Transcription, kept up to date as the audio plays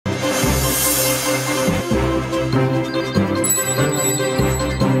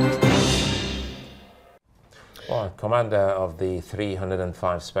Commander of the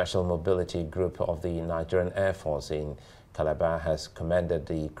 305 Special Mobility Group of the Nigerian Air Force in Calabar has commended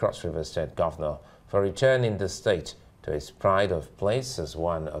the Cross River State Governor for returning the state to its pride of place as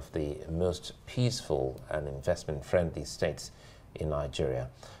one of the most peaceful and investment-friendly states in Nigeria.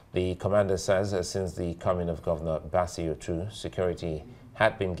 The commander says since the coming of Governor Bassey Otu, security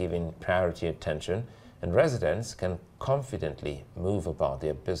had been given priority attention and residents can confidently move about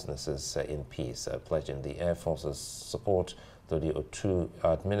their businesses in peace, pledging the Air Force's support to the Otu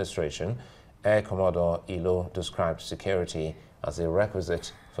administration. Air Commodore Ilo described security as a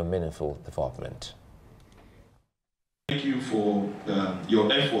requisite for meaningful development. Thank you for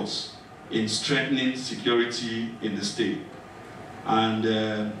your efforts in strengthening security in the state. And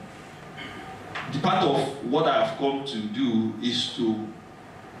the part of what I have come to do is to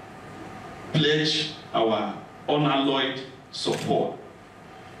pledge our unalloyed support.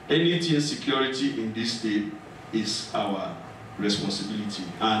 Anything security in this state is our responsibility,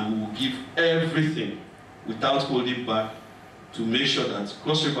 and we will give everything without holding back to make sure that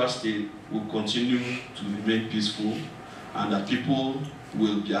Cross River State will continue to remain peaceful and that people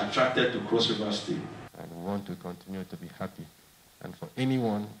will be attracted to Cross River State. And we want to continue to be happy. And for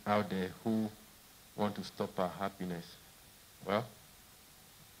anyone out there who want to stop our happiness, well,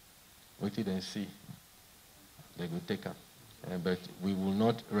 wait till they see. They will take up. But we will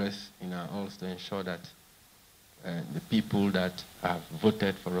not rest in our oars to ensure that the people that have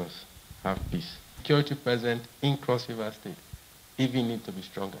voted for us have peace. Security present in Cross River State even need to be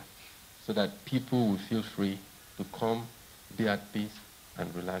stronger so that people will feel free to come, be at peace,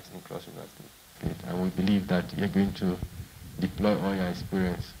 and relax in Cross River State. And we believe that you're going to deploy all your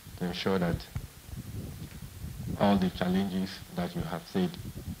experience to ensure that all the challenges that you have said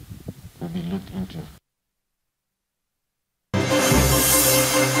will be looked into.